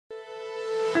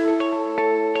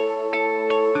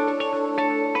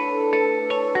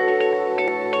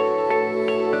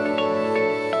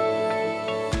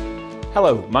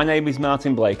Hello, my name is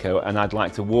Martin Blako and I'd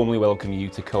like to warmly welcome you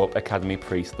to Co-op Academy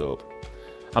Priesthorpe.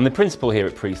 I'm the principal here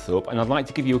at Priesthorpe and I'd like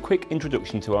to give you a quick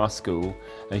introduction to our school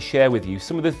and share with you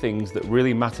some of the things that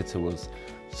really matter to us,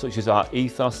 such as our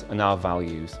ethos and our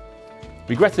values.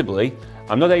 Regrettably,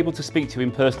 I'm not able to speak to you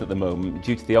in person at the moment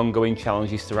due to the ongoing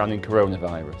challenges surrounding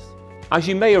coronavirus. As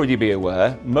you may already be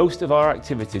aware, most of our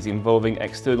activities involving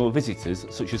external visitors,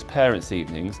 such as parents'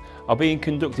 evenings, are being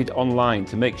conducted online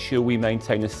to make sure we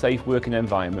maintain a safe working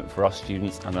environment for our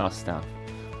students and our staff.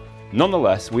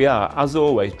 Nonetheless, we are, as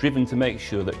always, driven to make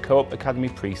sure that Co-op Academy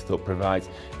Priesthorpe provides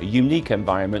a unique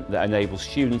environment that enables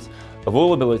students of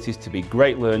all abilities to be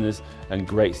great learners and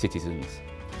great citizens.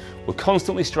 We're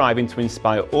constantly striving to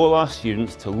inspire all our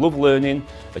students to love learning,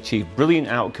 achieve brilliant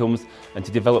outcomes and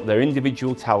to develop their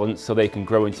individual talents so they can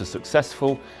grow into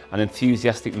successful and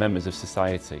enthusiastic members of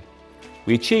society.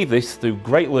 We achieve this through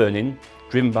great learning,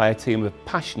 driven by a team of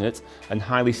passionate and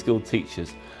highly skilled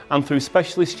teachers, and through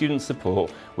specialist student support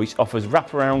which offers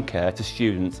wraparound care to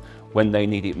students when they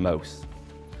need it most.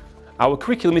 Our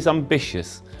curriculum is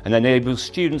ambitious and enables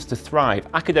students to thrive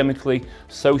academically,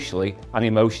 socially and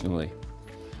emotionally.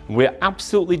 We're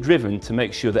absolutely driven to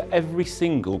make sure that every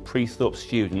single Priesthorpe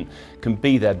student can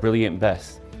be their brilliant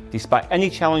best, despite any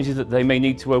challenges that they may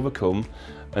need to overcome,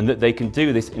 and that they can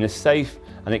do this in a safe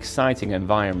and exciting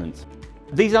environment.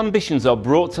 These ambitions are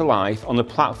brought to life on a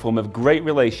platform of great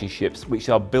relationships which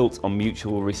are built on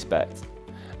mutual respect.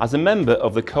 As a member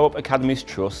of the Co-op Academy's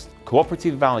Trust,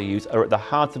 cooperative values are at the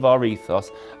heart of our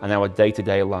ethos and our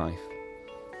day-to-day life.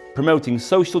 Promoting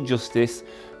social justice,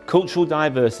 cultural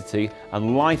diversity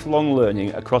and lifelong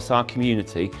learning across our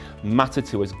community matter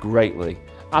to us greatly,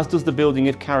 as does the building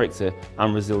of character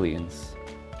and resilience.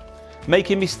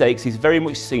 Making mistakes is very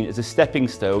much seen as a stepping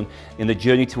stone in the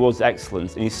journey towards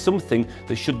excellence and is something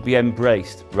that should be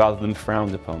embraced rather than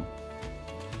frowned upon.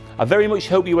 I very much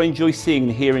hope you enjoy seeing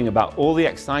and hearing about all the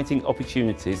exciting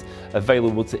opportunities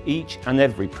available to each and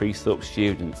every Priesthorpe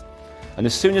student. And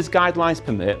as soon as guidelines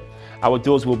permit, our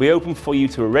doors will be open for you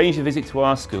to arrange a visit to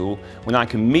our school when I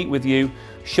can meet with you,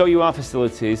 show you our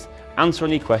facilities, answer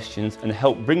any questions and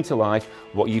help bring to life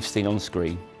what you've seen on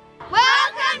screen.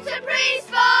 Welcome to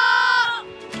Priesthorpe!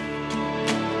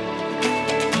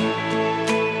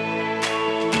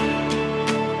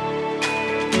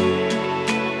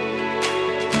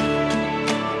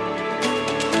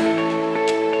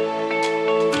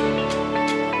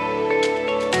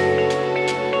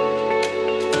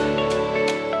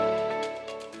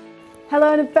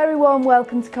 Hello and a very warm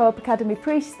welcome to Co-op Academy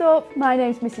Priesthorpe. My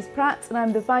name's Mrs Pratt and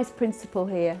I'm the Vice Principal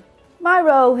here. My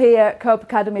role here at Co-op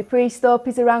Academy Priesthorpe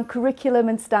is around curriculum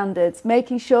and standards,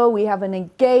 making sure we have an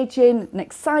engaging and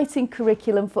exciting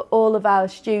curriculum for all of our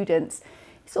students.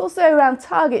 It's also around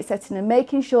target setting and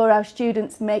making sure our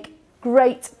students make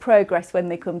great progress when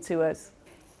they come to us.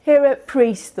 Here at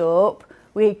Priesthorpe,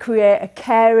 we create a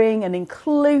caring and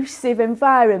inclusive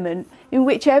environment in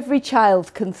which every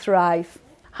child can thrive.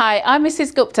 Hi, I'm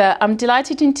Mrs Gupta. I'm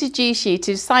delighted to introduce you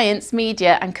to Science,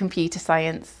 Media and Computer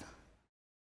Science.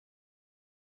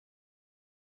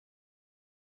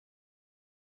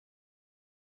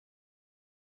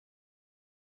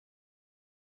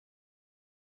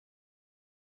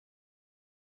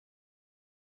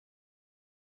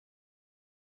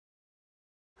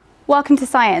 Welcome to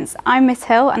Science. I'm Miss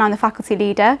Hill and I'm the faculty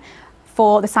leader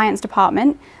for the Science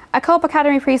department. At Co-op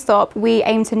Academy Priesthorpe, we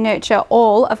aim to nurture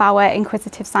all of our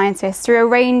inquisitive scientists through a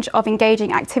range of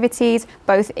engaging activities,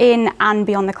 both in and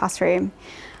beyond the classroom.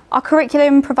 Our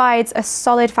curriculum provides a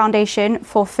solid foundation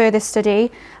for further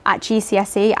study at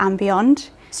GCSE and beyond.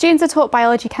 Students are taught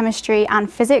biology, chemistry and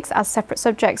physics as separate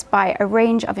subjects by a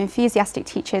range of enthusiastic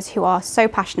teachers who are so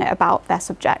passionate about their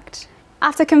subject.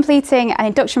 After completing an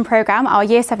induction programme, our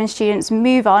Year 7 students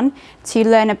move on to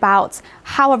learn about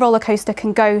how a roller coaster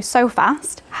can go so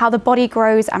fast, how the body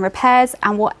grows and repairs,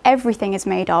 and what everything is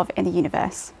made of in the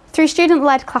universe. Through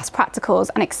student-led class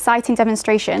practicals and exciting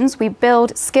demonstrations, we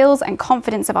build skills and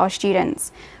confidence of our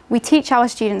students. We teach our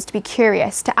students to be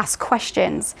curious, to ask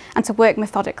questions, and to work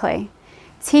methodically.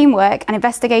 Teamwork and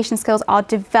investigation skills are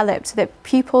developed so that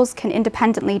pupils can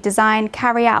independently design,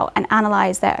 carry out, and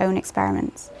analyse their own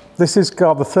experiments. This is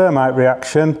called the thermite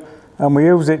reaction and we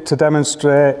use it to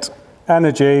demonstrate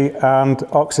energy and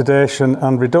oxidation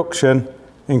and reduction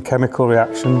in chemical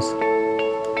reactions.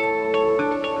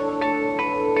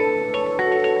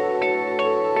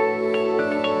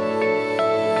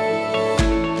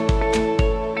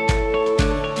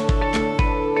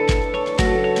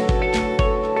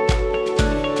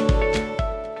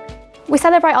 We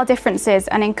celebrate our differences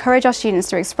and encourage our students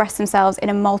to express themselves in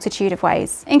a multitude of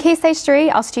ways. In Key Stage 3,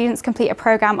 our students complete a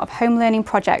programme of home learning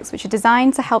projects which are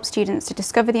designed to help students to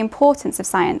discover the importance of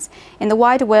science in the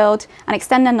wider world and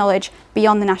extend their knowledge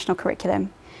beyond the national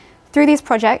curriculum. Through these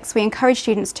projects, we encourage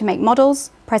students to make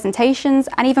models, presentations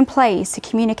and even plays to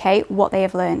communicate what they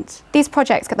have learned. These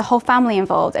projects get the whole family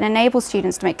involved and enable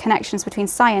students to make connections between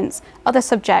science, other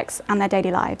subjects and their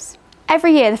daily lives.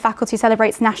 Every year the faculty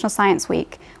celebrates National Science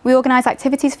Week. We organise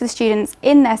activities for the students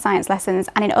in their science lessons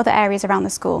and in other areas around the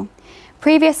school.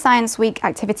 Previous Science Week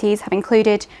activities have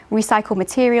included recycled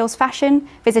materials fashion,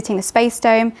 visiting the Space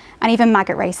Dome and even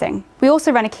maggot racing. We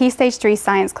also run a Key Stage 3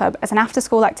 Science Club as an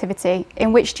after-school activity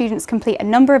in which students complete a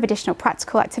number of additional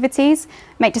practical activities,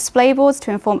 make display boards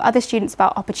to inform other students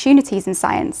about opportunities in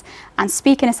science and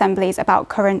speak in assemblies about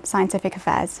current scientific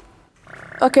affairs.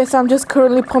 Okay, so I'm just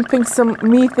currently pumping some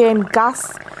methane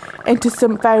gas into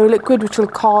some fiery liquid which will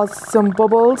cause some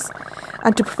bubbles,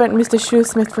 and to prevent Mr.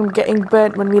 Shoesmith from getting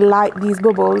burnt when we light these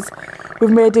bubbles, we've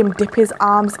made him dip his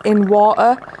arms in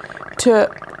water to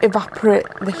evaporate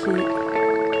the heat.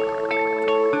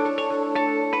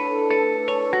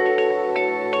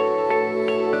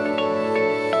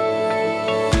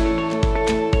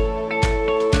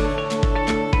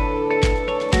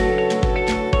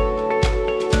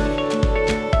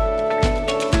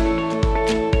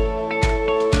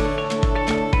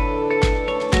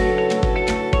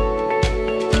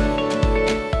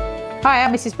 Hi,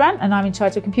 I'm Mrs. Brandt and I'm in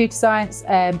charge of computer science,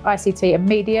 ICT and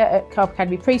media at Carp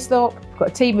Academy Priesthorpe. We've got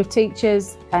a team of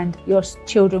teachers and your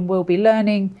children will be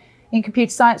learning in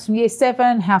computer science from year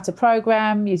 7 how to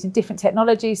program using different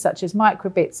technologies such as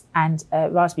microbits and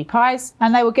Raspberry Pis,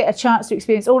 and they will get a chance to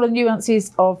experience all the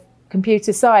nuances of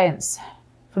computer science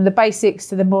from the basics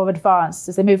to the more advanced.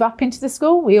 As they move up into the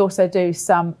school, we also do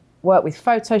some work with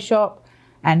Photoshop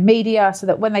and media so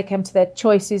that when they come to their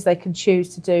choices they can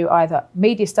choose to do either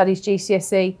media studies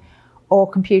GCSE or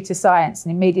computer science.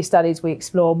 And in media studies we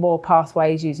explore more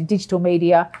pathways using digital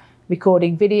media,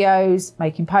 recording videos,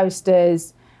 making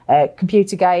posters,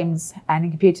 computer games, and in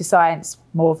computer science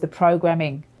more of the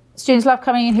programming. Students love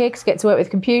coming in here because they get to work with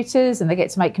computers and they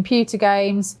get to make computer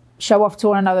games, show off to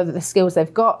one another the skills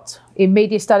they've got. In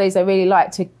media studies, they really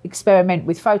like to experiment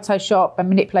with Photoshop and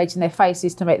manipulating their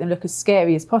faces to make them look as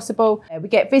scary as possible. We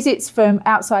get visits from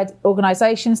outside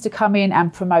organisations to come in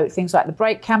and promote things like the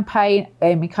Break campaign,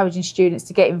 encouraging students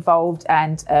to get involved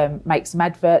and make some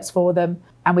adverts for them.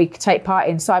 And we take part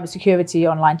in cybersecurity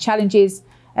online challenges,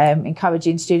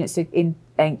 encouraging students to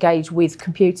engage with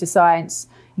computer science,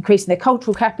 increasing their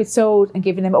cultural capital and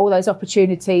giving them all those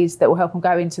opportunities that will help them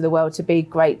go into the world to be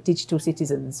great digital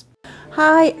citizens.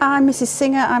 Hi, I'm Mrs.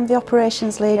 Singer. I'm the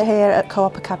operations leader here at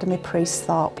Co-op Academy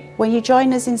Priesthorpe. When you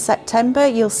join us in September,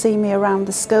 you'll see me around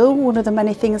the school. One of the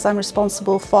many things I'm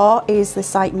responsible for is the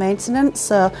site maintenance,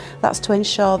 so that's to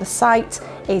ensure the site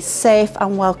is safe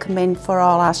and welcoming for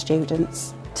all our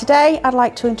students. Today, I'd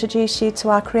like to introduce you to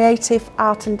our Creative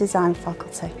Art and Design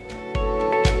faculty.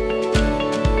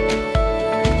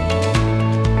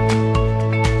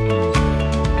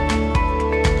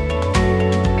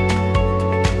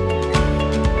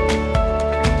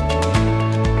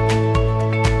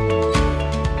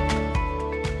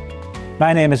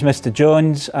 My name is Mr.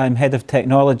 Jones. I'm Head of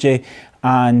Technology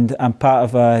and I'm part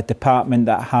of a department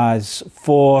that has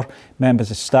 4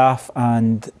 members of staff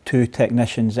and 2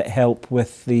 technicians that help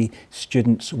with the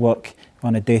students' work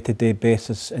on a day-to-day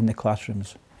basis in the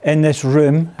classrooms. In this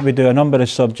room we do a number of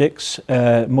subjects,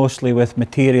 mostly with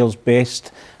materials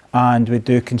based, and we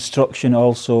do construction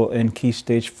also in Key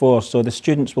Stage 4. So the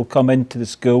students will come into the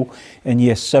school in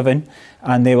Year 7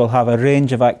 and they will have a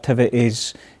range of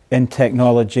activities in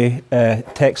technology,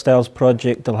 textiles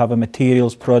project, they'll have a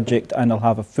materials project and they'll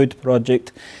have a food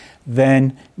project.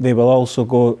 Then they will also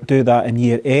go do that in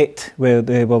Year 8 where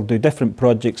they will do different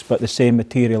projects but the same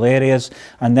material areas,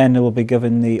 and then they will be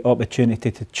given the opportunity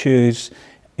to choose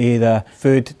either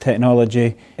food,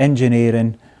 technology,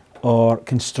 engineering or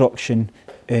construction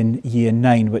in Year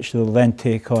 9, which they'll then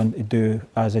take on to do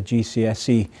as a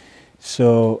GCSE.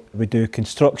 So we do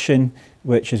construction,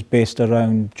 which is based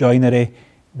around joinery,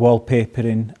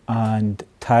 wallpapering and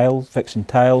tiles, fixing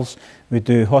tiles. We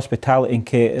do hospitality and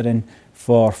catering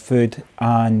for food,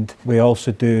 and we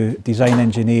also do design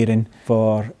engineering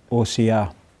for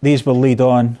OCR. These will lead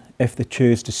on, if they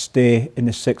choose to stay in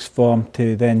the 6th form,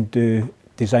 to then do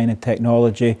design and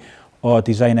technology or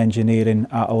design engineering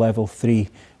at a level 3,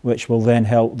 which will then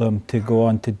help them to go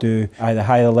on to do either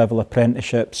higher level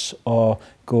apprenticeships or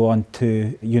go on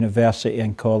to university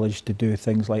and college to do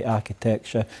things like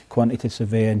architecture, quantity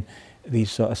surveying, these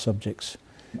sort of subjects.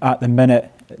 At the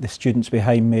minute, The students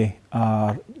behind me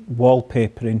are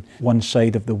wallpapering one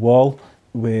side of the wall,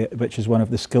 which is one of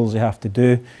the skills they have to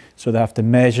do. So they have to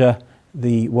measure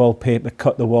the wallpaper,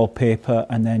 cut the wallpaper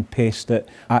and then paste it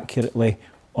accurately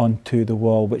onto the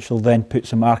wall, which will then put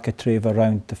some architrave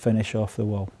around to finish off the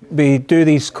wall. We do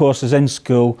these courses in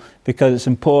school because it's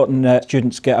important that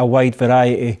students get a wide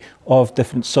variety of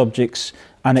different subjects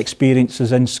and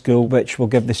experiences in school, which will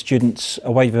give the students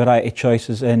a wide variety of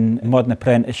choices in modern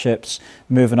apprenticeships,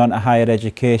 moving on to higher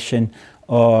education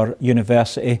or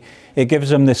university. It gives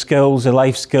them the skills, the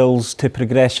life skills to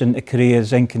progress into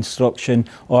careers in construction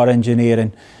or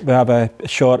engineering. We have a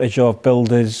shortage of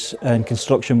builders and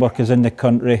construction workers in the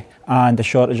country and a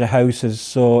shortage of houses,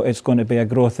 so it's going to be a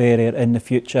growth area in the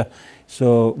future.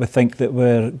 So we think that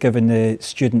we're giving the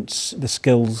students the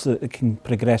skills that they can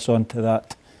progress on to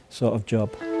that sort of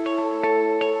job.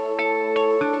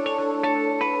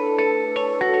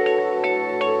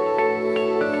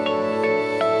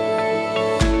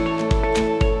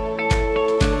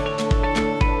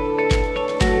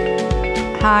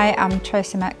 Hi, I'm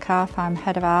Tracy Metcalfe. I'm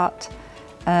Head of Art,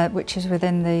 which is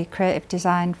within the Creative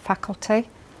Design faculty.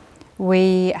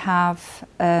 We have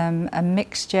a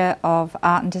mixture of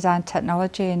art and design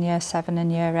technology in Year 7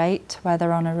 and Year 8, where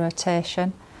they're on a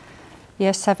rotation.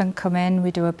 Year 7 come in,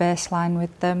 we do a baseline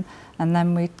with them, and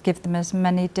then we give them as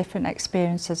many different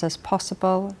experiences as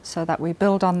possible so that we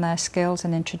build on their skills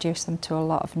and introduce them to a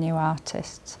lot of new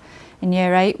artists. In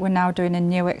Year 8, we're now doing a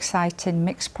new exciting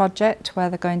mixed project where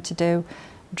they're going to do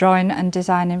drawing and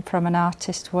designing from an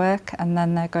artist's work, and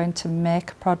then they're going to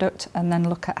make a product and then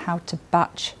look at how to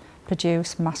batch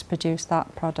produce, mass produce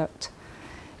that product.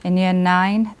 In Year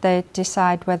 9, they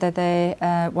decide whether they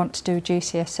want to do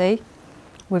GCSE.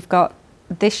 We've got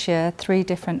this year 3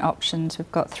 different options.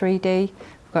 We've got 3D,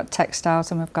 we've got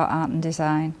textiles and we've got art and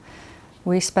design.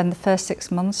 We spend the first 6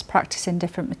 months practicing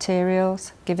different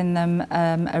materials, giving them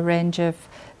a range of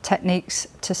techniques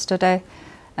to study.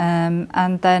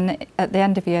 And then at the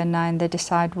end of Year 9 they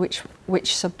decide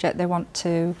which subject they want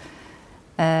to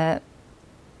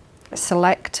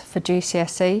select for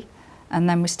GCSE, and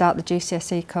then we start the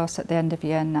GCSE course at the end of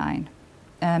Year 9.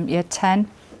 Year 10,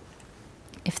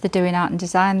 if they're doing art and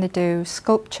design, they do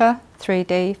sculpture,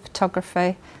 3D,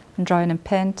 photography and drawing and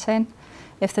painting.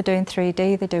 If they're doing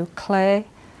 3D, they do clay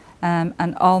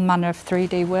and all manner of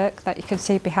 3D work that you can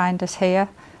see behind us here.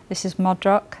 This is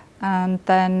Modrock. And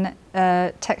then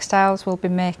textiles will be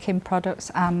making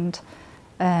products and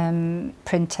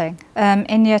printing.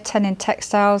 In Year 10 in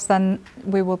textiles, then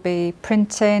we will be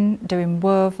printing, doing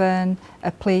woven,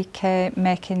 applique,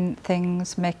 making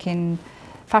things, making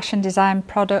fashion design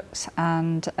products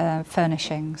and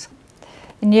furnishings.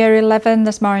 In Year 11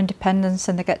 there's more independence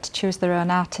and they get to choose their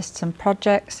own artists and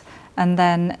projects, and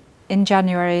then in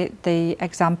January the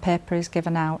exam paper is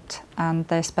given out and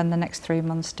they spend the next 3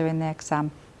 months doing the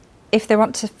exam. If they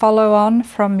want to follow on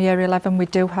from Year 11, we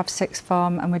do have sixth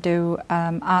form and we do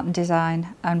art and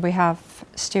design, and we have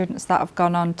students that have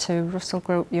gone on to Russell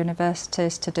Group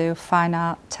universities to do fine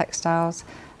art, textiles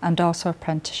and also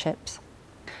apprenticeships.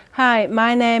 Hi,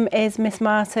 my name is Miss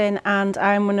Martin and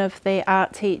I'm one of the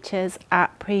art teachers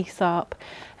at Priesthorpe.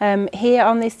 Here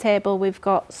on this table we've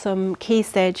got some Key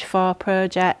Stage 4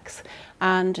 projects,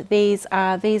 and these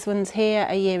ones here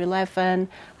are Year 11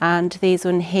 and these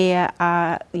ones here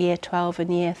are Year 12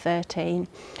 and Year 13.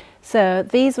 So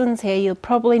these ones here you'll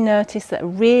probably notice that are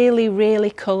really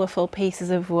colourful pieces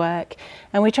of work,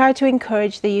 and we try to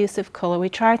encourage the use of colour. We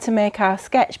try to make our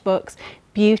sketchbooks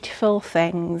beautiful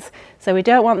things. So we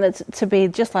don't want that to be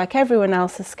just like everyone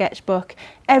else's sketchbook.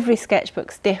 Every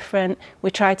sketchbook's different.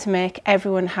 We try to make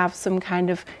everyone have some kind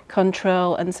of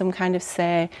control and some kind of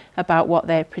say about what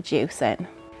they're producing.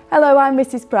 Hello, I'm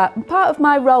Mrs Pratt, and part of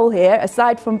my role here,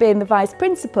 aside from being the Vice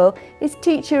Principal, is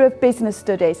Teacher of Business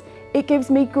Studies. It gives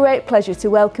me great pleasure to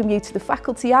welcome you to the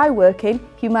faculty I work in,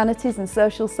 Humanities and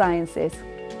Social Sciences.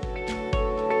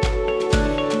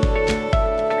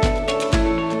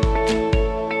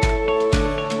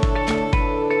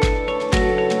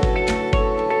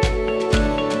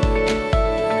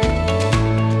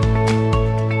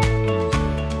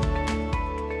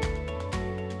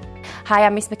 Hi,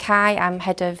 I'm Miss Mackay. I'm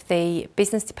head of the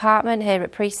business department here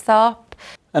at Priesthorpe.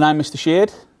 And I'm Mr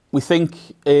Shade. We think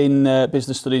in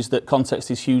business studies that context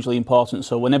is hugely important,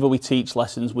 so whenever we teach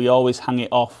lessons we always hang it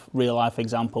off real life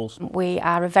examples. We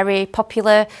are a very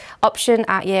popular option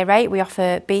at Year 8. We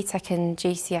offer BTEC and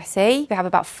GCSE. We have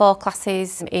about 4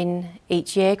 classes in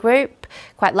each year group.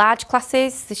 quite large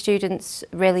classes. The students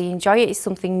really enjoy it. It's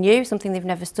something new, something they've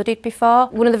never studied before.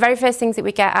 One of the very first things that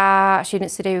we get our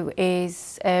students to do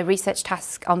is a research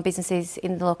task on businesses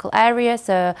in the local area,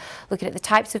 so looking at the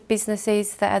types of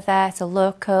businesses that are there, so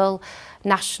local,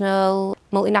 national,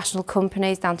 multinational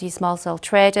companies down to your small sole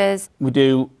traders. We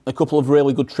do a couple of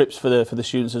really good trips for the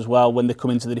students as well when they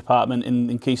come into the department.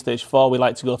 In Key Stage 4 we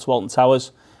like to go to Alton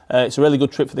Towers. It's a really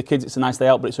good trip for the kids, it's a nice day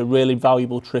out, but it's a really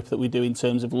valuable trip that we do in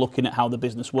terms of looking at how the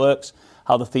business works,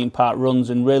 how the theme park runs,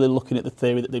 and really looking at the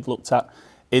theory that they've looked at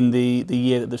in the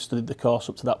year that they've studied the course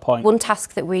up to that point. One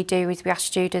task that we do is we ask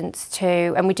students to,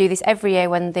 and we do this every year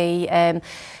when the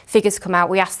figures come out,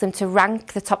 we ask them to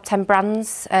rank the top 10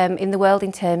 brands in the world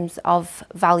in terms of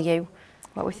value.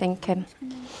 What we're thinking.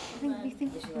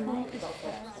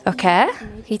 Okay,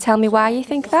 can you tell me why you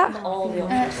think that?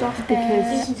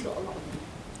 Because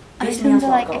items are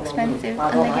like expensive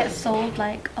and they get sold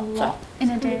like a lot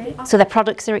in a day. So their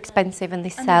products are expensive and they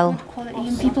sell. Good quality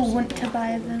and people want to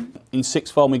buy them. In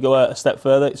sixth form we go a step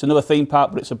further. It's another theme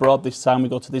park, but it's abroad. This time we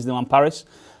go to Disneyland Paris.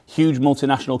 Huge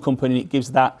multinational company. It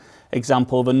gives that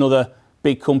example of another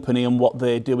big company and what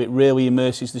they do. It really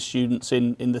immerses the students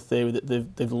in the theory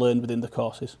that they've learned within the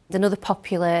courses. Another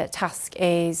popular task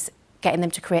is getting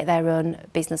them to create their own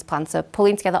business plan. So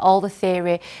pulling together all the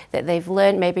theory that they've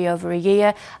learned maybe over a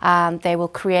year, and they will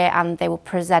create and they will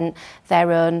present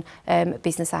their own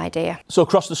business idea. So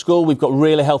across the school we've got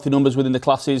really healthy numbers within the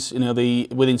classes. You know,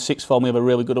 within sixth form we have a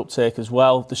really good uptake as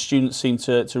well. The students seem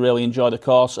to really enjoy the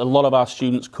course. A lot of our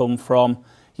students come from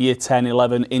year 10,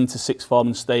 11 into sixth form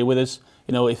and stay with us.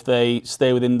 You know, if they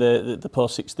stay within the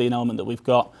post-16 element that we've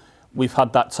got, we've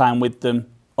had that time with them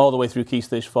all the way through Key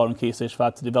Stage 4 and Key Stage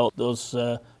 5 to develop those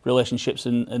relationships,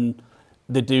 and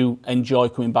they do enjoy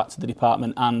coming back to the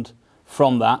department, and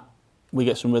from that we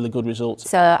get some really good results.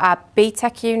 So our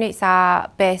BTEC units are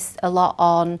based a lot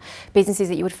on businesses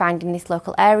that you would find in this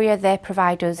local area. They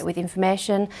provide us with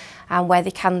information, and where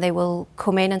they can they will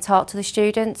come in and talk to the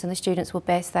students, and the students will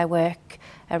base their work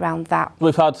around that.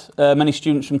 We've had many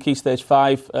students from Key Stage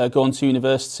 5 go on to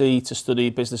university to study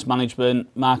business management,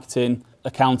 marketing,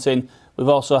 accounting. We've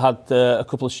also had a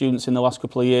couple of students in the last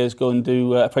couple of years go and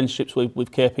do apprenticeships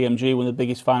with KPMG, one of the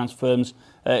biggest finance firms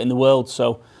in the world.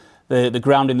 So the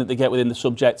grounding that they get within the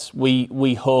subjects,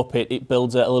 we hope it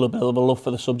builds a little bit of a love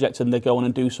for the subject, and they go on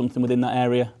and do something within that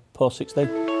area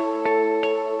post-16.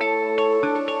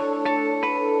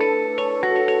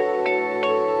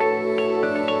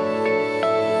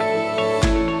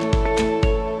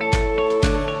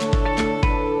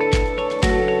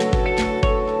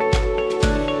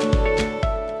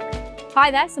 Hi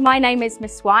there, so my name is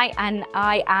Miss White and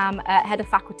I am Head of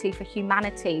Faculty for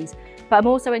Humanities, but I'm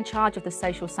also in charge of the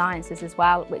social sciences as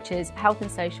well, which is health and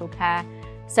social care,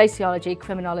 sociology,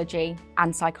 criminology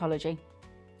and psychology.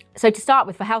 So to start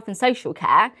with, for health and social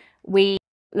care, we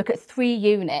look at 3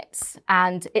 units,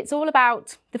 and it's all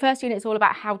about, the first unit is all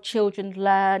about how children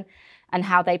learn and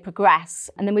how they progress.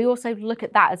 And then we also look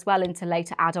at that as well into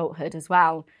later adulthood as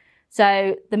well.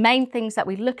 So the main things that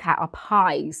we look at are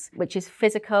PIEs, which is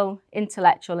physical,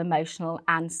 intellectual, emotional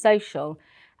and social.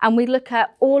 And we look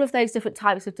at all of those different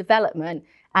types of development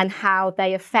and how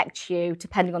they affect you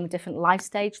depending on the different life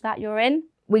stage that you're in.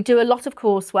 We do a lot of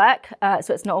coursework,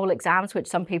 so it's not all exams, which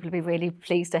some people will be really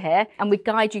pleased to hear. And we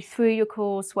guide you through your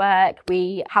coursework.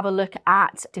 We have a look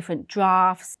at different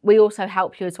drafts. We also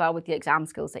help you as well with the exam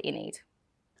skills that you need.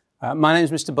 My name is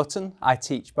Mr. Button. I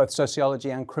teach both sociology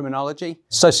and criminology.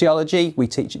 Sociology we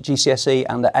teach at GCSE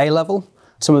and at A-level.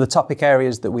 Some of the topic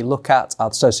areas that we look at are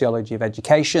the sociology of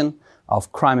education,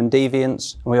 of crime and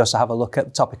deviance, and we also have a look at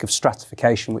the topic of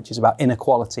stratification, which is about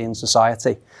inequality in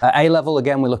society. At A-level,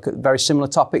 again, we look at very similar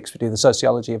topics. We do the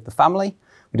sociology of the family,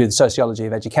 we do the sociology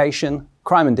of education,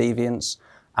 crime and deviance,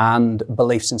 and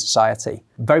beliefs in society.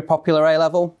 Very popular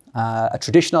A-level, a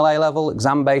traditional A-level,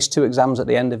 exam-based, 2 exams at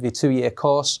the end of your 2-year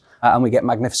course, and we get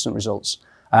magnificent results.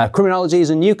 Criminology is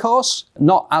a new course,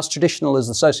 not as traditional as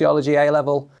the sociology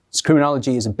A-level.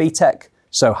 Criminology is a BTEC,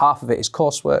 so half of it is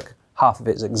coursework, half of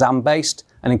it is exam-based,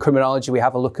 and in criminology we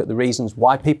have a look at the reasons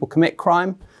why people commit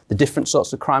crime, the different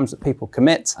sorts of crimes that people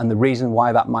commit, and the reason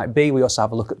why that might be. We also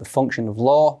have a look at the function of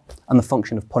law and the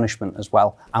function of punishment as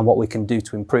well, and what we can do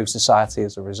to improve society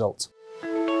as a result.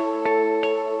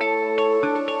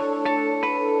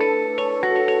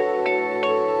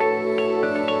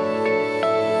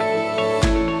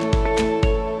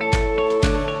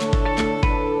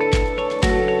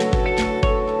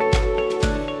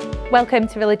 Welcome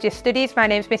to Religious Studies. My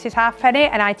name's Mrs Halfpenny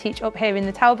and I teach up here in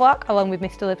the Tower Block along with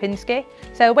Mr Lipinski.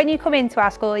 So when you come into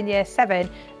our school in Year 7,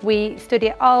 we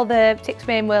study all the 6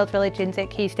 main world religions at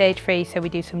Key Stage 3. So we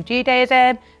do some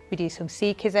Judaism, we do some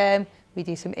Sikhism, we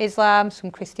do some Islam, some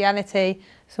Christianity,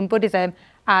 some Buddhism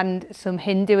and some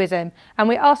Hinduism. And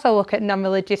we also look at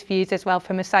non-religious views as well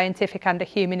from a scientific and a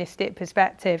humanistic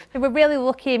perspective. We're really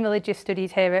lucky in religious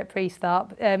studies here at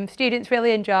Priesthorpe. Students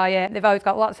really enjoy it. They've always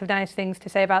got lots of nice things to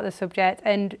say about the subject.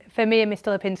 And for me and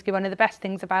Mr Lipinski, one of the best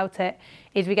things about it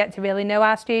is we get to really know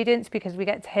our students because we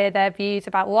get to hear their views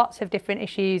about lots of different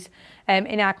issues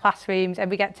in our classrooms,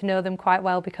 and we get to know them quite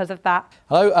well because of that.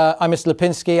 Hello, I'm Mr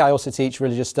Lipinski. I also teach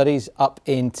religious studies up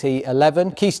in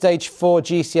T11. Key Stage 4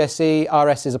 GCSE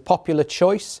RS is a popular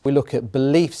choice. We look at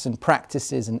beliefs and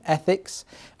practices and ethics.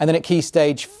 And then at Key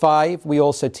Stage 5, we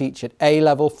also teach at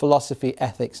A-level philosophy,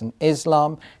 ethics and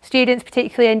Islam. Students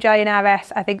particularly enjoy in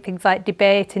RS, I think, things like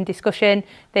debate and discussion.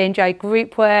 They enjoy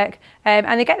group work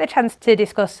and they get the chance to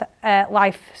discuss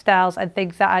lifestyles and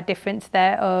things that are different to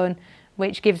their own,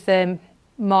 which gives them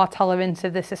more tolerance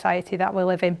of the society that we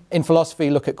live in. In philosophy,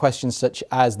 look at questions such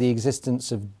as the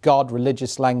existence of God,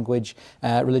 religious language,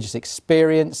 religious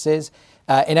experiences.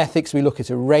 In ethics, we look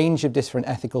at a range of different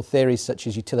ethical theories such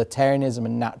as utilitarianism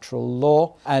and natural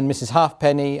law. And Mrs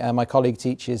Halfpenny, my colleague,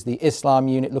 teaches the Islam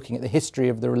unit, looking at the history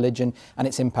of the religion and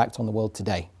its impact on the world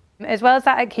today. As well as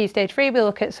that, at Key Stage 3, we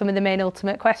look at some of the main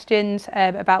ultimate questions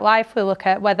about life. We look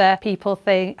at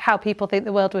how people think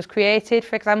the world was created,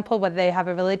 for example, whether they have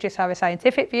a religious or a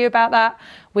scientific view about that.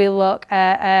 We look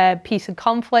at peace and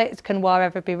conflict, can war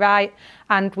ever be right?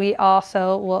 And we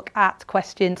also look at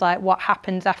questions like what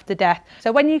happens after death.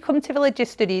 So when you come to religious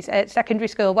studies at secondary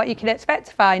school, what you can expect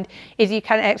to find is you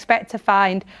can expect to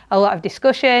find a lot of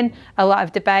discussion, a lot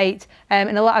of debate,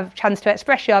 and a lot of chance to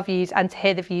express your views and to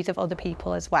hear the views of other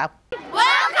people as well.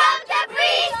 Welcome to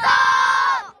Priesthorpe!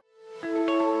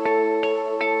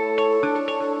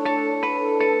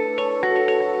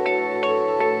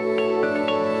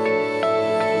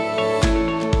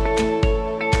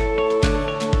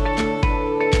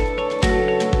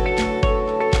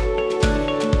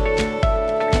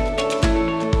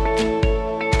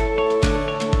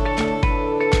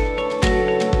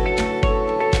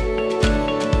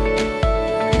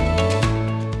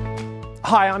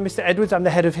 Hi, I'm Mr Edwards. I'm the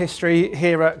Head of History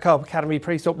here at Co-op Academy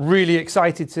Priesthorpe. Really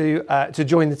excited to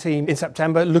join the team in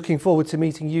September. Looking forward to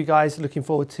meeting you guys. Looking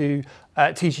forward to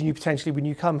teaching you potentially when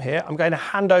you come here. I'm going to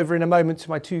hand over in a moment to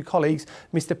my 2 colleagues,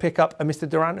 Mr Pickup and Mr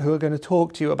Durant, who are going to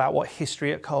talk to you about what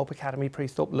history at Co-op Academy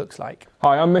Priesthorpe looks like.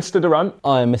 Hi, I'm Mr Durant.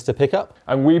 I'm Mr Pickup.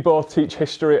 And we both teach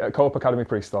history at Co-op Academy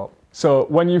Priesthorpe. So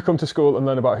when you come to school and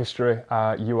learn about history,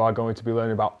 you are going to be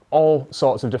learning about all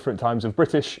sorts of different times of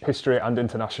British history and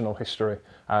international history.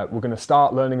 We're going to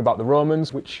start learning about the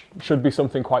Romans, which should be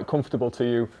something quite comfortable to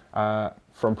you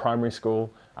from primary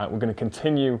school. We're going to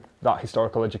continue that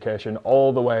historical education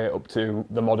all the way up to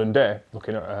the modern day,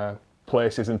 looking at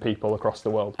places and people across the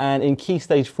world. And in Key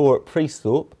Stage 4 at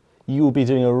Priesthorpe, you will be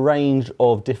doing a range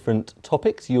of different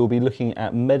topics. You will be looking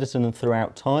at medicine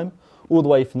throughout time, all the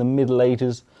way from the Middle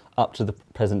Ages up to the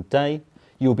present day.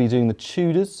 You'll be doing the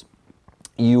Tudors.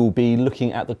 You'll be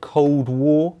looking at the Cold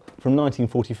War from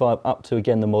 1945 up to,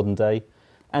 again, the modern day.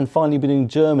 And finally, you'll be doing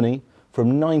Germany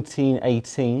from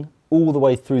 1918 all the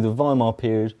way through the Weimar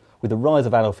period with the rise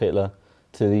of Adolf Hitler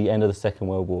to the end of the Second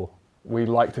World War. We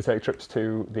like to take trips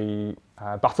to the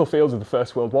battlefields of the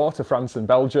First World War, to France and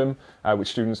Belgium, which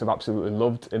students have absolutely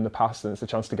loved in the past, and it's a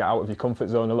chance to get out of your comfort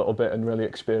zone a little bit and really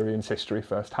experience history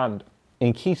firsthand.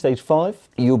 In Key Stage 5,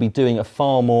 you'll be doing a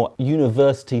far more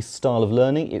university style of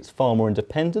learning. It's far more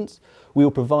independent. We will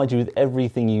provide you with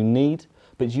everything you need,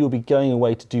 but you'll be going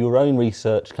away to do your own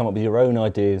research, come up with your own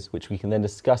ideas, which we can then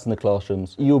discuss in the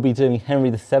classrooms. You'll be doing Henry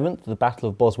VII, the Battle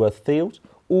of Bosworth Field,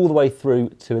 all the way through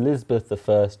to Elizabeth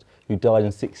I, who died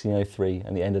in 1603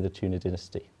 and the end of the Tudor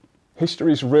dynasty.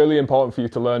 History is really important for you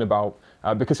to learn about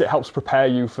because it helps prepare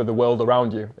you for the world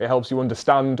around you. It helps you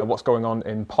understand what's going on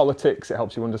in politics, it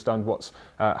helps you understand what's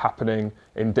happening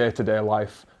in day-to-day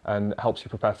life, and helps you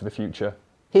prepare for the future.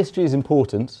 History is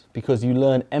important because you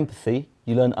learn empathy,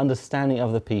 you learn understanding of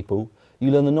other people, you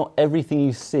learn that not everything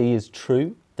you see is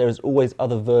true, there is always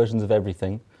other versions of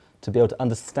everything. To be able to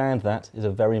understand that is a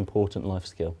very important life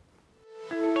skill.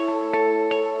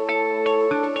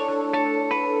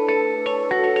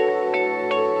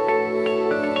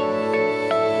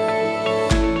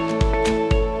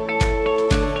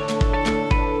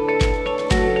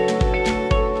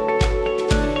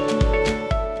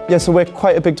 Yeah, so we're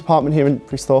quite a big department here in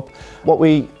Priesthorpe. What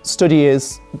we study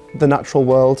is the natural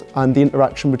world and the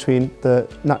interaction between the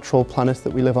natural planet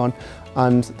that we live on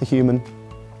and the human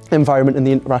environment and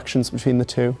the interactions between the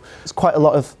two. There's quite a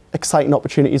lot of exciting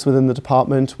opportunities within the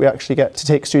department. We actually get to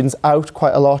take students out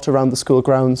quite a lot around the school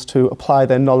grounds to apply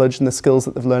their knowledge and the skills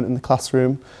that they've learned in the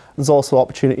classroom. There's also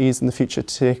opportunities in the future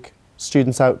to take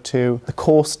students out to the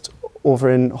coast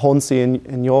over in Hornsey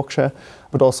in Yorkshire,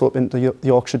 but also up into the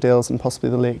Yorkshire Dales and possibly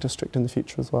the Lake District in the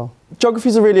future as well. Geography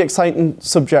is a really exciting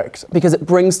subject because it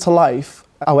brings to life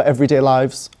our everyday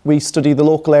lives. We study the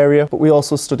local area, but we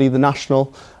also study the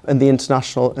national and the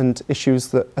international and issues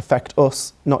that affect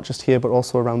us, not just here, but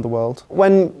also around the world.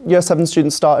 When Year 7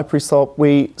 students start at Priesthorpe,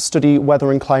 we study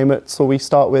weather and climate. So we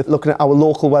start with looking at our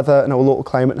local weather and our local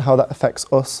climate and how that affects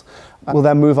us. We'll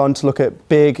then move on to look at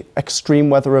big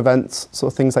extreme weather events, so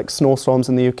things like snowstorms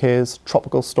in the UK's,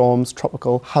 tropical storms,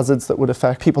 tropical hazards that would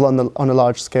affect people on a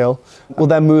large scale. We'll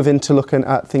then move into looking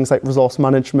at things like resource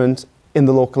management in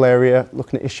the local area,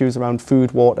 looking at issues around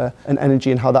food, water and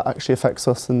energy and how that actually affects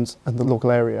us and the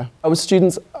local area. Our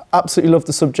students absolutely love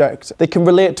the subject. They can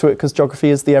relate to it because geography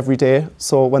is the everyday,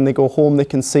 so when they go home they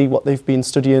can see what they've been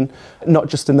studying, not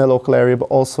just in their local area but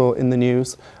also in the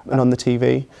news and on the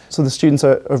TV. So the students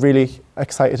are really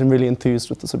excited and really enthused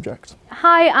with the subject.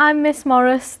 Hi, I'm Miss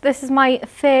Morris. This is my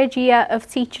 3rd year of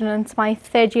teaching and it's my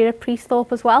 3rd year at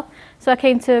Priesthorpe as well. So I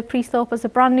came to Priesthorpe as a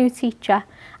brand new teacher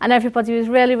and everybody was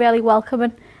really, really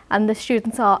welcoming and the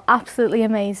students are absolutely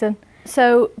amazing.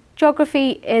 So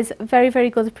geography is very,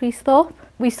 very good at Priesthorpe.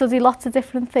 We study lots of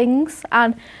different things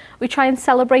and we try and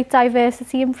celebrate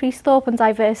diversity in Priesthorpe and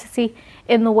diversity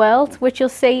in the world, which you'll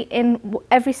see in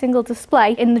every single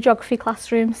display in the geography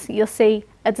classrooms. You'll see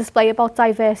a display about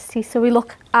diversity. So we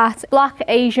look at Black,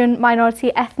 Asian,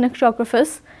 minority, ethnic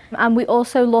geographers and we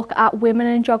also look at women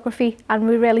in geography and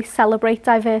we really celebrate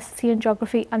diversity in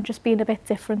geography and just being a bit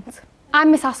different.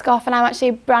 I'm Miss Askoff and I'm actually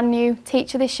a brand new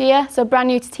teacher this year, so brand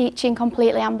new to teaching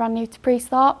completely and brand new to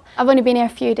Priesthorpe. I've only been here a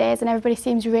few days and everybody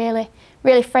seems really,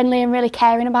 really friendly and really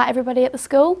caring about everybody at the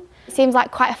school. It seems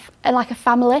like quite like a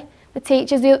family. The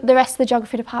teachers, the rest of the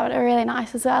geography department are really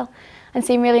nice as well and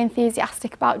seem really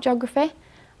enthusiastic about geography.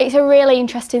 It's a really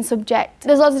interesting subject.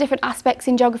 There's lots of different aspects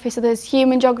in geography, so there's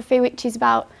human geography which is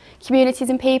about communities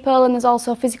and people, and there's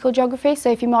also physical geography, so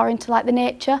if you're more into like the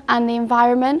nature and the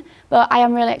environment. But I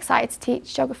am really excited to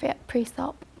teach geography at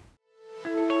Priesthorpe.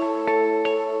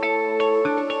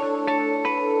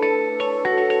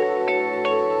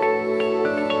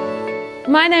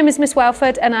 My name is Miss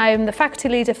Welford and I am the faculty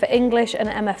leader for English and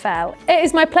MFL. It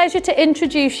is my pleasure to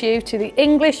introduce you to the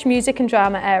English, Music and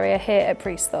Drama area here at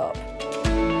Priesthorpe.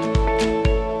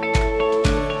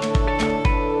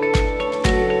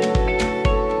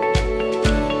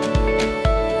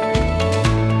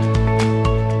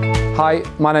 Hi,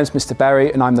 my name is Mr.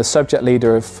 Berry and I'm the subject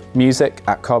leader of music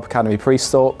at Co-op Academy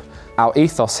Priesthorpe. Our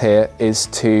ethos here is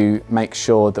to make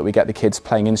sure that we get the kids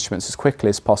playing instruments as quickly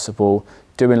as possible,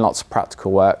 doing lots of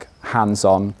practical work,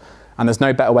 hands-on, and there's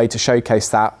no better way to showcase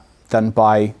that than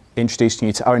by introducing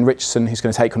you to Owen Richardson, who's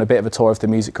going to take on a bit of a tour of the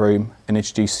music room and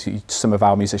introduce you to some of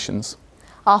our musicians.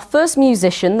 Our first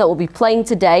musician that will be playing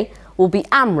today will be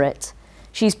Amrit.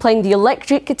 She's playing the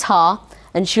electric guitar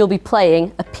and she'll be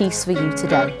playing a piece for you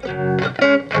today.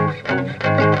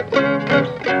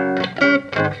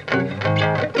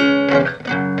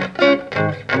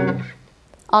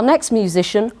 Our next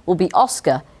musician will be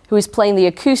Oscar, who is playing the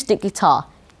acoustic guitar.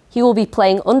 He will be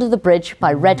playing Under the Bridge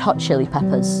by Red Hot Chili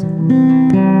Peppers.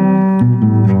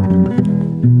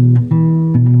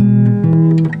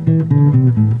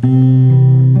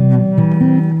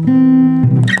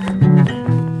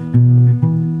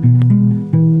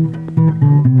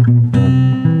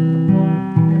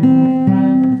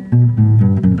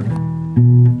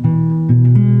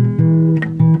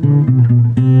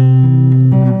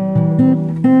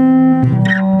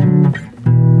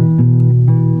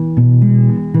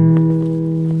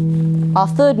 Our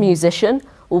third musician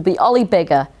will be Ollie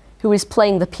Bigger, who is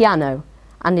playing the piano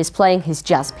and is playing his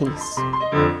jazz piece.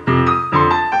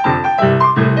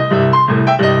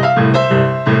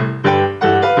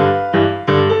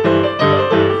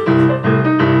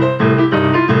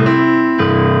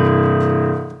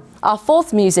 Our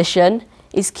fourth musician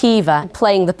is Kiva,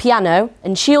 playing the piano,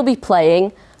 and she'll be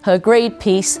playing her grade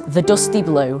piece, The Dusty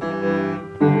Blue.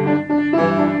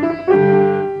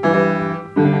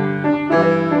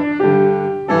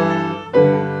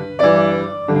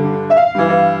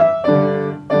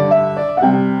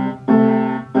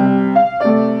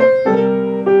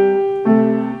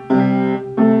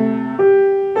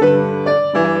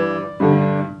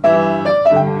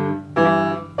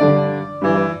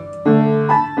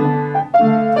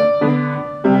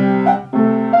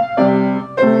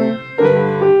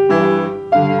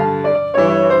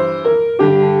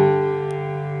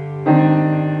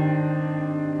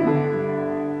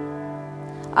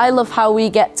 love how we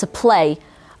get to play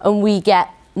and we get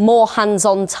more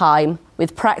hands-on time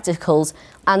with practicals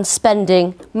and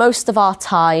spending most of our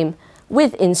time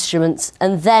with instruments,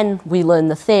 and then we learn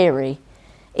the theory.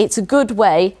 It's a good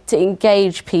way to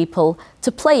engage people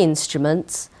to play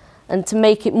instruments and to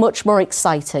make it much more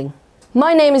exciting.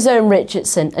 My name is Owen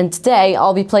Richardson, and today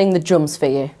I'll be playing the drums for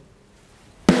you.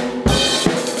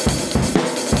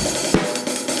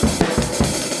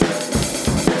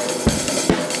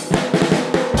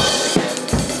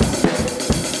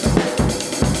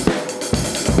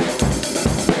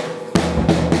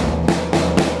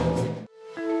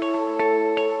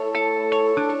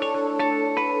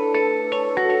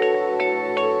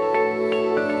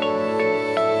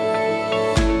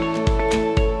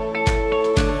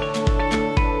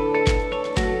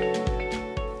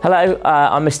 Hello,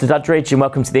 I'm Mr Dudridge and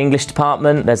welcome to the English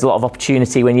department. There's a lot of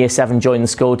opportunity when Year 7 join the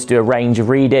school to do a range of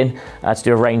reading, to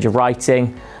do a range of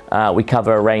writing. We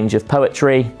cover a range of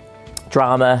poetry,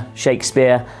 drama,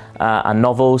 Shakespeare and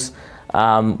novels.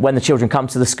 When the children come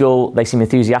to the school, they seem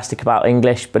enthusiastic about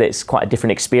English, but it's quite a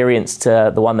different experience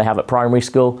to the one they have at primary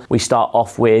school. We start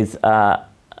off with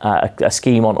a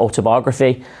scheme on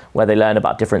autobiography where they learn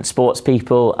about different sports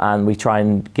people, and we try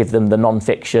and give them the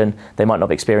non-fiction they might not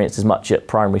have experienced as much at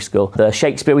primary school. The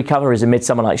Shakespeare we cover is A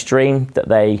Midsummer Night's Dream that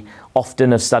they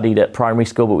often have studied at primary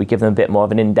school, but we give them a bit more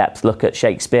of an in-depth look at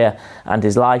Shakespeare and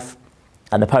his life.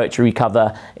 And the poetry we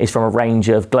cover is from a range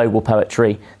of global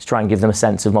poetry to try and give them a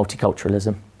sense of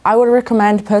multiculturalism. I would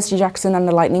recommend Percy Jackson and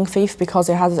the Lightning Thief because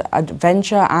it has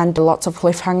adventure and lots of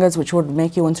cliffhangers which would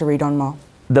make you want to read on more.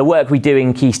 The work we do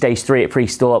in Key Stage 3 at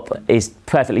Priesthorpe is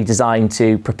perfectly designed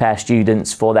to prepare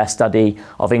students for their study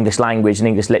of English language and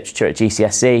English literature at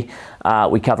GCSE.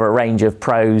 We cover a range of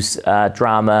prose,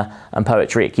 drama and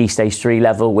poetry at Key Stage 3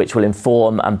 level, which will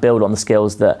inform and build on the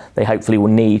skills that they hopefully will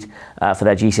need for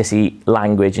their GCSE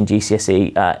language and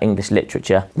GCSE English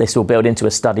literature. This will build into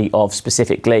a study of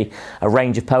specifically a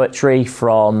range of poetry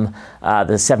from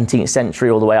the 17th century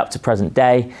all the way up to present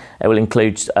day. It will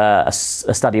include a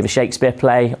study of a Shakespeare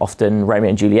play, often Romeo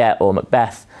and Juliet or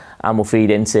Macbeth, and will feed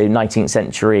into 19th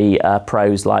century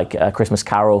prose like Christmas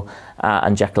Carol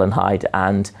and Jekyll and Hyde,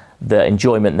 and the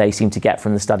enjoyment they seem to get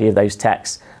from the study of those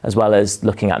texts, as well as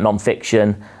looking at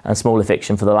non-fiction and smaller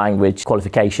fiction for the language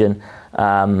qualification,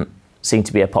 seem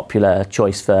to be a popular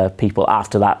choice for people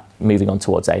after that, moving on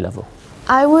towards A-level.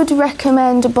 I would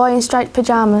recommend Boy in Striped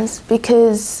Pyjamas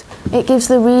because it gives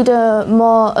the reader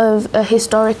more of a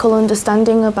historical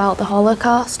understanding about the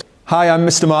Holocaust. Hi, I'm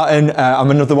Mr Martin.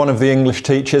 I'm another one of the English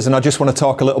teachers, and I just want to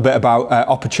talk a little bit about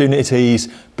opportunities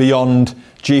beyond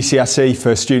GCSE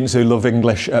for students who love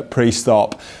English at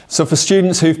Priesthorpe. So for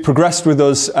students who've progressed with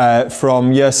us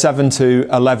from Year 7 to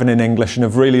 11 in English and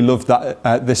have really loved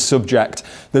that, this subject,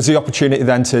 there's the opportunity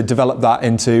then to develop that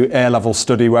into A-level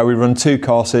study where we run 2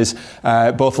 courses,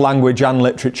 both language and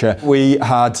literature. We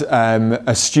had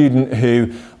a student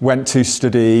who went to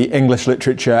study English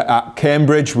literature at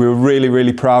Cambridge. We were really,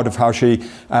 really proud of how she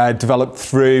developed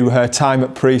through her time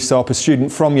at Priesthorpe, a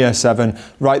student from Year 7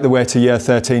 right the way to Year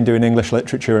 13 doing English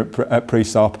literature at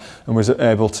Priesthorpe, and was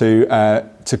able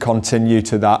to continue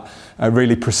to that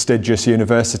really prestigious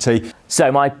university.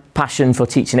 So my passion for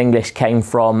teaching English came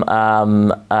from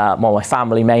my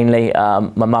family mainly.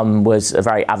 My mum was a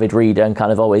very avid reader and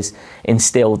kind of always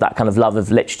instilled that kind of love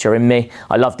of literature in me.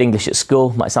 I loved English at school.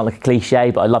 Might sound like a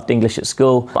cliche, but I loved English at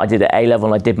school. I did at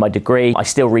A-level and I did my degree. I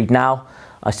still read now.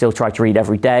 I still try to read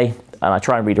every day. And I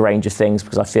try and read a range of things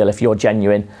because I feel if you're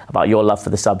genuine about your love for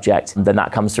the subject, then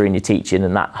that comes through in your teaching,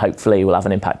 and that hopefully will have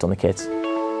an impact on the kids.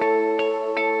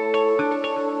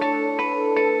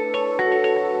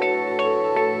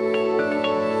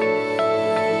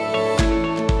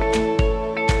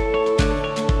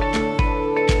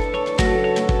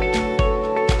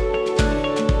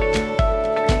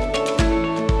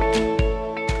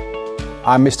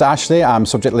 I'm Mr Ashley, I'm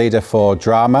subject leader for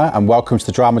drama, and welcome to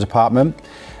the drama department.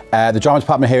 The drama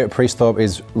department here at Priesthorpe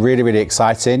is really, really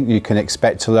exciting. You can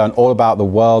expect to learn all about the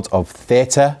world of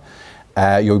theatre.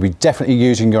 You'll be definitely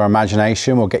using your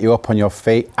imagination. We'll get you up on your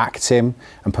feet, acting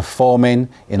and performing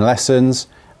in lessons,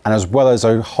 and as well as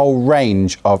a whole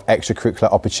range of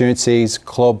extracurricular opportunities,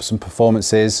 clubs and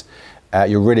performances.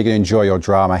 You're really going to enjoy your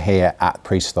drama here at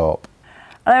Priesthorpe.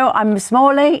 Hello, I'm Miss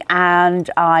Morley and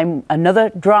I'm another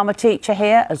drama teacher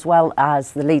here as well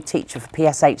as the lead teacher for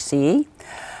PSHCE.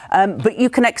 But you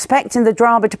can expect in the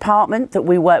drama department that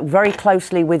we work very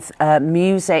closely with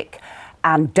music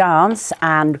and dance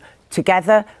and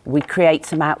Together, we create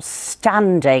some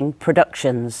outstanding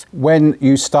productions. When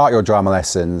you start your drama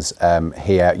lessons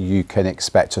here, you can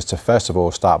expect us to first of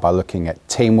all start by looking at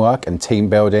teamwork and team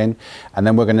building, and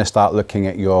then we're going to start looking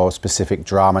at your specific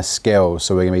drama skills.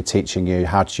 So we're going to be teaching you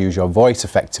how to use your voice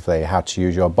effectively, how to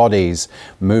use your bodies,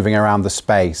 moving around the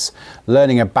space,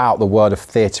 learning about the world of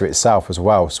theatre itself as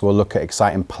well. So we'll look at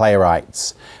exciting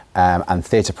playwrights and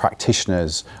theatre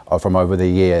practitioners from over the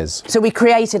years. So we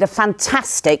created a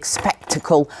fantastic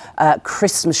spectacle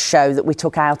Christmas show that we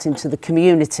took out into the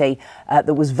community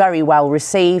that was very well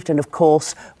received, and of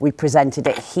course we presented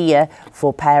it here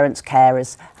for parents,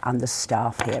 carers and the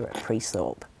staff here at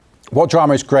Priesthorpe. What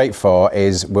drama is great for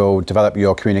is we'll develop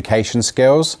your communication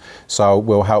skills, so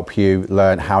we'll help you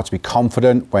learn how to be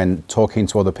confident when talking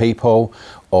to other people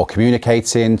or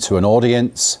communicating to an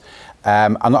audience.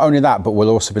 And not only that, but we'll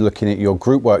also be looking at your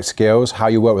group work skills, how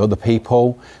you work with other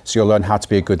people, so you'll learn how to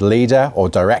be a good leader or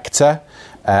director,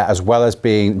 as well as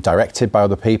being directed by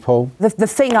other people. The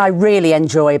thing I really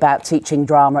enjoy about teaching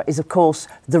drama is, of course,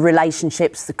 the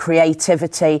relationships, the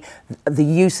creativity, the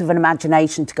use of an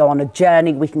imagination to go on a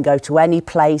journey. We can go to any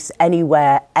place,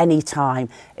 anywhere, anytime.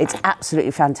 It's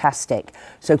absolutely fantastic.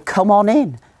 So come on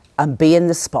in and be in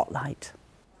the spotlight.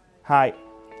 Hi,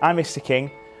 I'm Mr.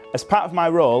 King. As part of my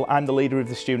role, I'm the leader of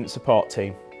the student support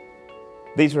team.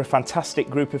 These are a fantastic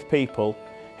group of people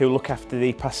who look after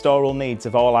the pastoral needs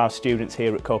of all our students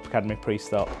here at Cope Academy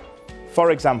Priesthorpe.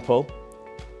 For example,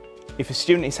 if a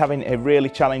student is having a really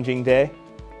challenging day,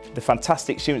 the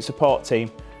fantastic student support team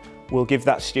will give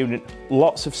that student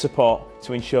lots of support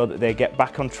to ensure that they get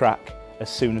back on track as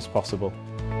soon as possible.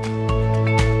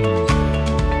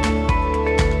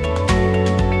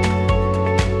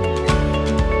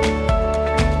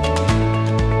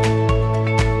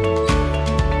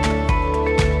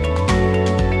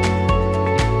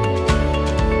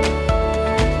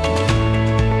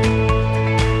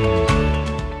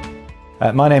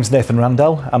 My name's Nathan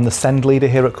Randell. I'm the SEND leader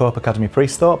here at Cope Academy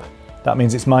Priesthorpe. That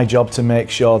means it's my job to make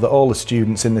sure that all the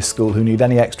students in this school who need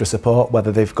any extra support,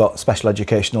 whether they've got special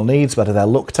educational needs, whether they're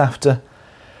looked after,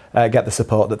 get the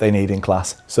support that they need in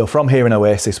class. So from here in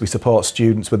Oasis, we support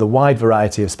students with a wide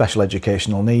variety of special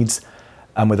educational needs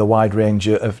and with a wide range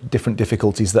of different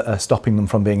difficulties that are stopping them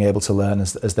from being able to learn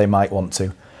as they might want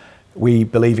to. We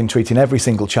believe in treating every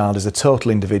single child as a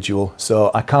total individual, so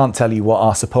I can't tell you what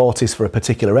our support is for a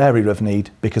particular area of need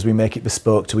because we make it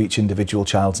bespoke to each individual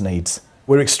child's needs.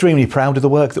 We're extremely proud of the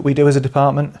work that we do as a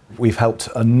department. We've helped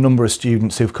a number of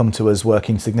students who've come to us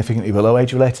working significantly below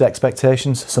age-related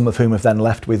expectations, some of whom have then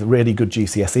left with really good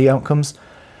GCSE outcomes.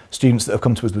 Students that have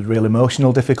come to us with real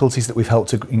emotional difficulties that we've helped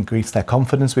to increase their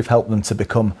confidence. We've helped them to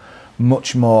become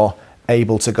much more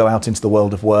able to go out into the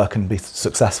world of work and be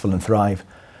successful and thrive.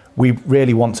 We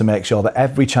really want to make sure that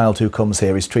every child who comes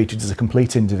here is treated as a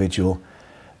complete individual,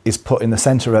 is put in the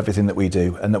centre of everything that we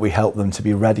do, and that we help them to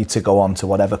be ready to go on to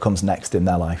whatever comes next in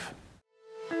their life.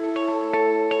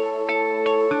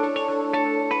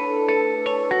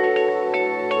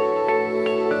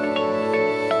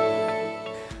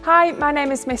 Hi, my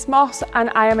name is Miss Moss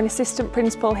and I am an assistant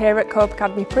principal here at Cope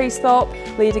Academy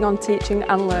Priesthorpe, leading on teaching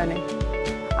and learning.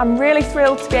 I'm really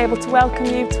thrilled to be able to welcome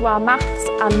you to our Maths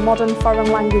and Modern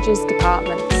Foreign Languages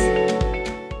departments.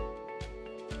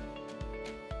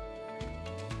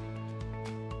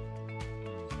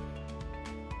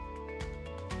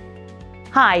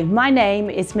 Hi, my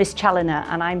name is Miss Challoner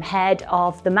and I'm head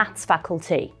of the Maths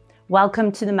faculty.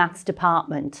 Welcome to the Maths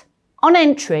department. On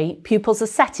entry, pupils are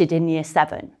setted in Year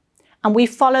 7 and we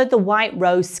follow the White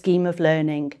Rose scheme of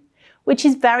learning, which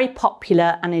is very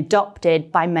popular and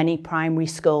adopted by many primary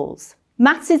schools.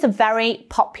 Maths is a very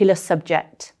popular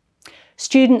subject.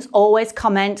 Students always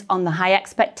comment on the high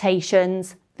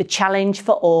expectations, the challenge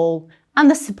for all,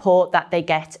 and the support that they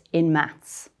get in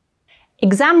maths.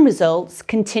 Exam results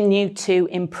continue to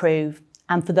improve,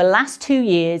 and for the last 2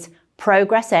 years,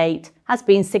 Progress 8 has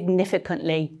been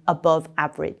significantly above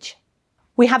average.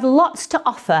 We have lots to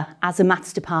offer as a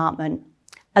maths department.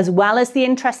 As well as the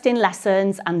interesting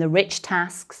lessons and the rich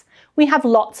tasks, we have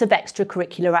lots of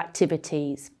extracurricular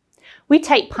activities. We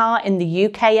take part in the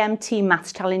UKMT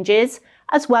Maths Challenges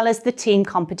as well as the team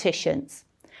competitions.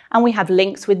 And we have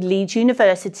links with Leeds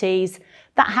universities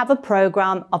that have a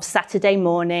programme of Saturday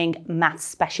morning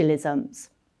maths specialisms.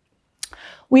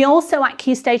 We also at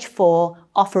Key Stage 4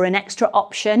 offer an extra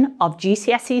option of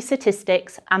GCSE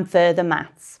statistics and further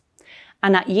maths.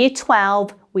 And at Year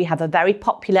 12, we have a very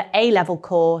popular A-level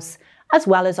course, as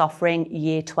well as offering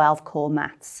Year 12 core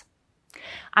maths.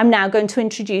 I'm now going to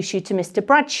introduce you to Mr.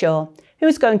 Bradshaw, who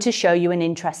is going to show you an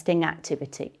interesting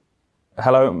activity.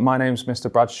 Hello, my name's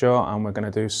Mr. Bradshaw and we're going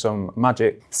to do some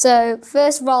magic. So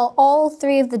first roll all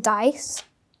 3 of the dice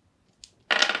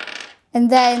and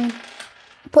then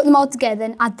put them all together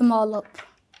and add them all up.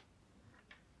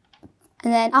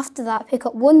 And then after that, pick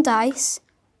up 1 dice,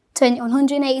 turn it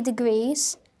 180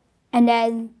 degrees, and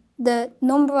then the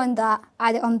number on that,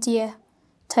 add it onto your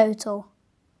total.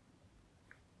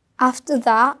 After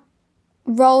that,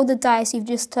 roll the dice you've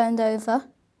just turned over,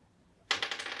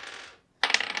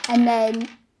 and then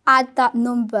add that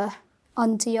number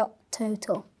onto your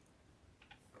total.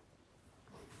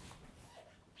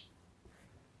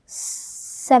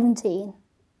 17.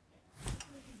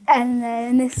 And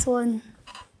then this one,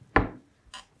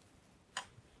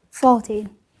 14.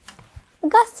 I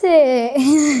got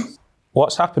it!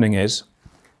 What's happening is,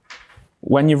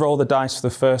 when you roll the dice for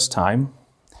the first time,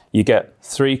 you get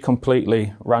 3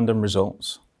 completely random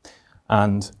results.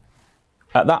 And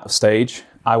at that stage,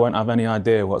 I won't have any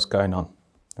idea what's going on,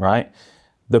 right?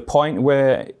 The point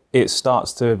where it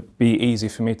starts to be easy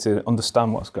for me to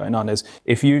understand what's going on is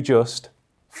if you just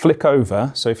flick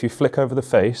over, so if you flick over the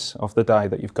face of the die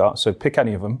that you've got, so pick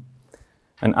any of them,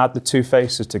 and add the 2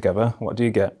 faces together, what do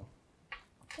you get?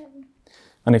 7.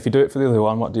 And if you do it for the other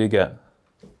one, what do you get?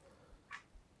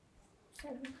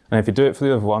 7. And if you do it for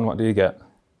the other one, what do you get?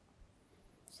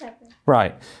 7.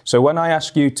 Right, so when I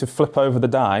ask you to flip over the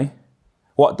die,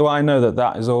 what do I know that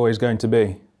that is always going to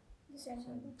be?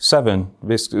 7.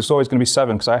 It's always going to be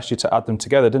 7 because I asked you to add them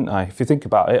together, didn't I? If you think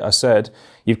about it, I said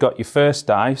you've got your first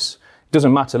dice. It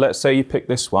doesn't matter. Let's say you pick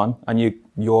this one and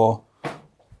you're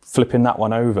flipping that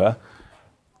one over.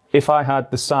 If I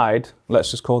had the side, let's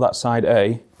just call that side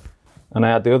A, and I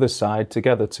add the other side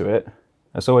together to it,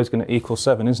 that's always going to equal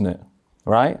 7, isn't it?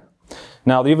 Right?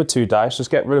 Now the other 2 dice, just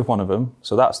get rid of one of them.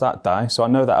 So that's that die. So I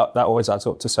know that that always adds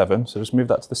up to 7. So just move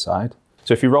that to the side.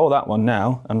 So if you roll that one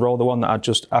now and roll the one that I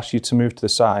just asked you to move to the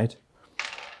side,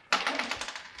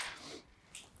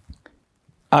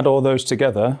 add all those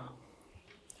together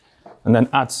and then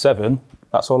add 7,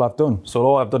 that's all I've done. So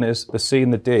all I've done is the C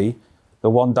and the D, the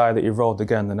one die that you rolled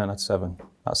again and then add 7.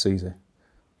 That's easy.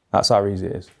 That's how easy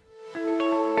it is.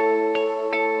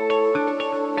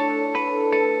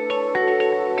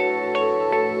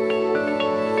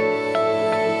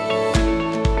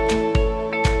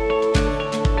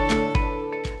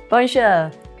 Bonjour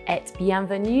et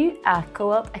bienvenue à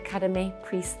Co-op Academy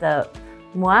Priesthorpe.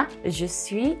 Moi, je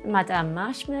suis Madame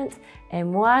Marchment et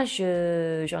moi,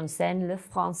 j'enseigne le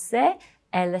français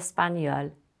et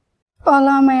l'espagnol.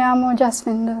 Hola, me llamo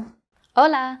Jasvinda.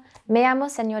 Hola, me llamo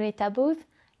señorita Booth,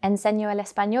 enseño el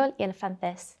español y el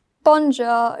francés.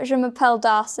 Bonjour, je m'appelle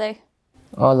Darcy.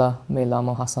 Hola, me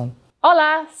llamo Hassan.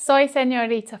 Hola, soy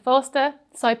señorita Foster,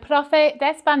 soy profe de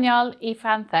español y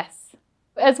francés.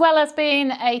 As well as being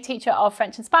a teacher of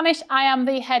French and Spanish, I am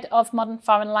the head of modern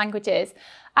foreign languages.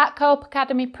 At Co-op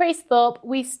Academy Priesthorpe,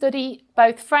 we study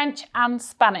both French and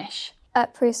Spanish.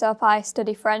 At Priesthorpe, I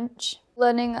study French.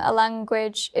 Learning a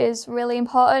language is really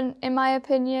important, in my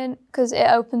opinion, because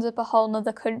it opens up a whole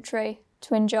nother country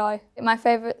to enjoy. My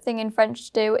favourite thing in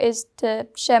French to do is to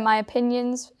share my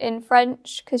opinions in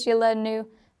French, because you learn new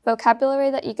vocabulary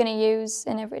that you're going to use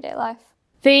in everyday life.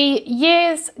 The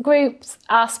years groups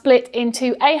are split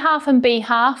into A half and B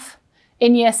half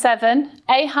in year 7.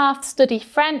 A half study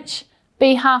French,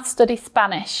 B half study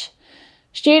Spanish.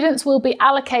 Students will be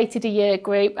allocated a year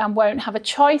group and won't have a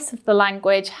choice of the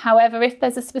language. However, if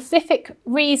there's a specific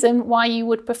reason why you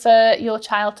would prefer your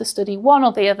child to study one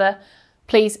or the other,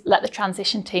 please let the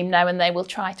transition team know and they will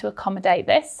try to accommodate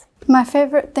this. My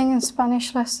favourite thing in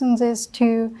Spanish lessons is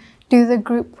to do the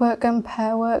group work and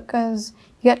pair work, as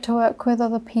you get to work with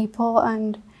other people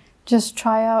and just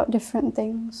try out different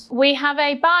things. We have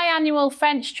a biannual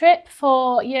French trip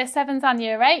for year 7s and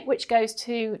year 8, which goes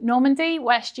to Normandy,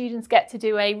 where students get to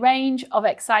do a range of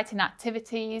exciting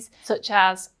activities, such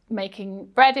as making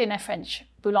bread in a French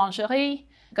boulangerie,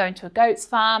 going to a goat's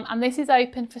farm, and this is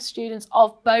open for students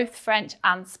of both French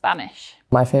and Spanish.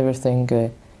 My favourite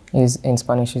thing is in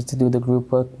Spanish is to do the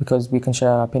group work because we can share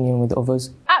our opinion with others.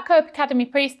 At Co-op Academy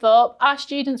Priesthorpe, our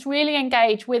students really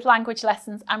engage with language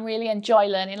lessons and really enjoy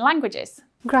learning languages.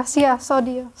 Gracias,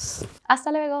 adios.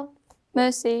 Hasta luego.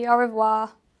 Merci, au revoir.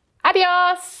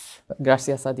 Adios.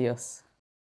 Gracias, adios.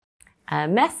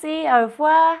 Merci, au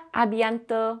revoir, à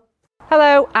bientôt.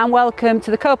 Hello and welcome to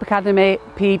the Co-op Academy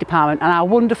PE department and our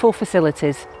wonderful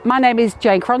facilities. My name is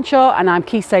Jane Cronshaw and I'm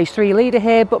Key Stage 3 leader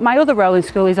here, but my other role in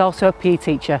school is also a PE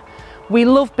teacher. We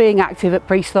love being active at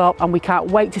Priesthorpe and we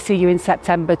can't wait to see you in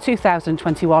September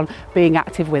 2021 being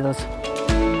active with us.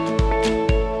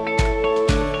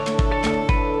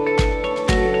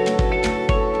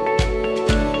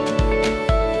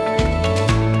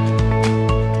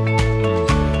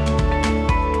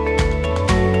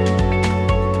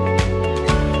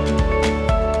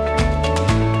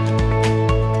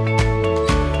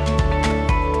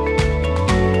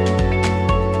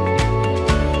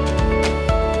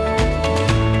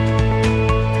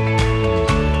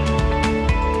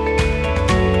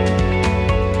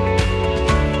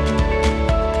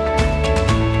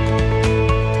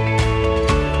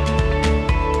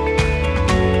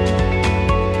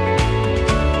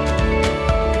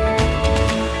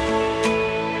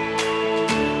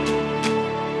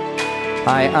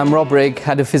 Hi, I'm Rob Rigg,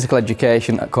 Head of Physical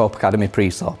Education at Cope Academy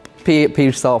Priesthorpe. PE at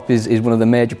Priesthorpe is one of the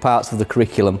major parts of the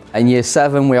curriculum. In Year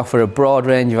 7 we offer a broad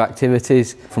range of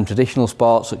activities from traditional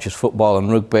sports such as football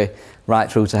and rugby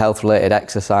right through to health related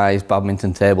exercise,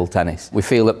 badminton, table tennis. We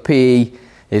feel that PE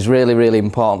is really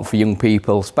important for young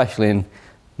people, especially in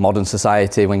modern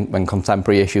society when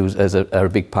contemporary issues are a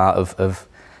big part of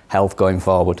health going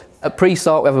forward. At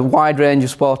Priesthorpe we have a wide range of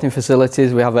sporting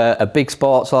facilities. We have a big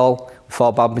sports hall,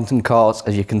 4 badminton courts.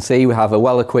 As you can see, we have a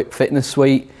well-equipped fitness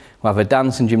suite, we have a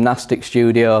dance and gymnastics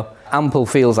studio, ample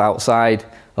fields outside,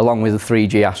 along with a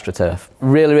 3G AstroTurf.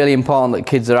 Really important that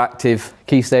kids are active.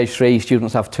 Key Stage 3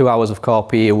 students have 2 hours of core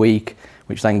PE a week,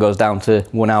 which then goes down to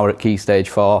 1 hour at Key Stage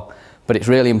 4. But it's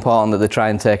really important that they try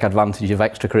and take advantage of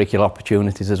extracurricular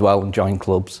opportunities as well and join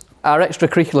clubs. Our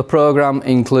extracurricular programme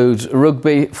includes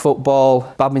rugby,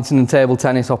 football, badminton and table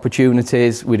tennis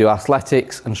opportunities. We do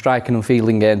athletics and striking and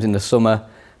fielding games in the summer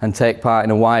and take part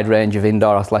in a wide range of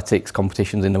indoor athletics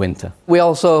competitions in the winter. We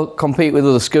also compete with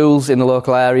other schools in the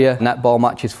local area, netball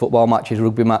matches, football matches,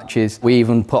 rugby matches. We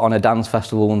even put on a dance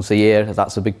festival once a year.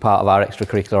 That's a big part of our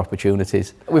extracurricular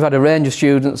opportunities. We've had a range of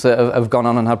students that have gone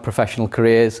on and had professional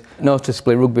careers,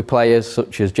 noticeably rugby players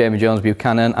such as Jamie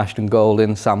Jones-Buchanan, Ashton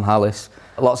Golding, Sam Hallis.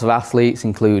 Lots of athletes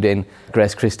including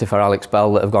Grace Christopher, Alex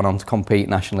Bell, that have gone on to compete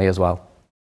nationally as well.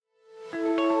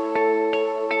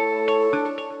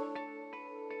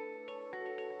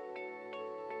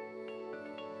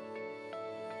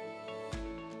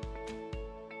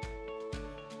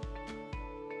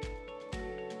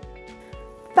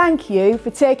 Thank you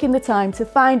for taking the time to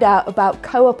find out about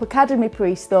Co-op Academy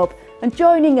Priesthorpe and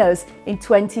joining us in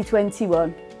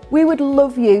 2021. We would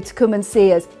love you to come and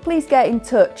see us. Please get in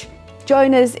touch.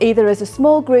 Join us either as a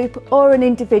small group or an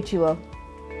individual.